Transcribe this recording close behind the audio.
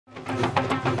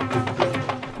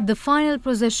The final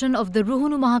procession of the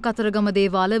Ruhunu Mahakataragama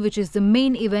Devala, which is the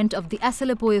main event of the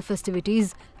Asalapoya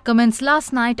festivities, commenced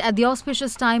last night at the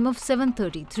auspicious time of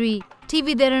 7:33.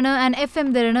 TV Derana and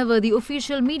FM Derana were the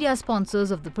official media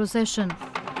sponsors of the procession.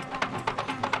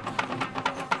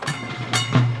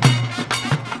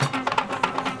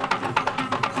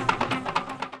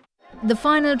 The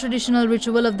final traditional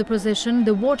ritual of the procession,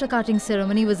 the water cutting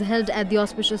ceremony, was held at the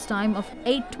auspicious time of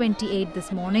 8:28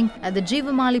 this morning at the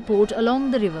Jivamali port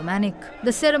along the river Menik.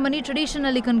 The ceremony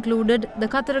traditionally concluded the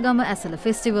Kataragama Asala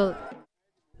festival.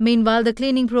 Meanwhile, the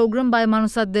cleaning program by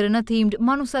Manusath Derana themed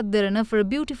Manusath Derana for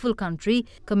a Beautiful Country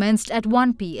commenced at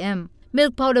 1 p.m.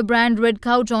 Milk powder brand Red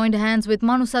Cow joined hands with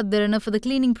Manusath Derana for the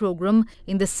cleaning program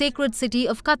in the sacred city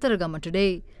of Kataragama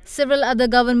today. Several other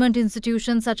government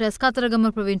institutions such as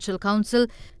Kataragama Provincial Council,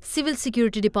 Civil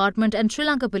Security Department and Sri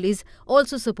Lanka Police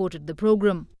also supported the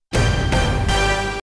program.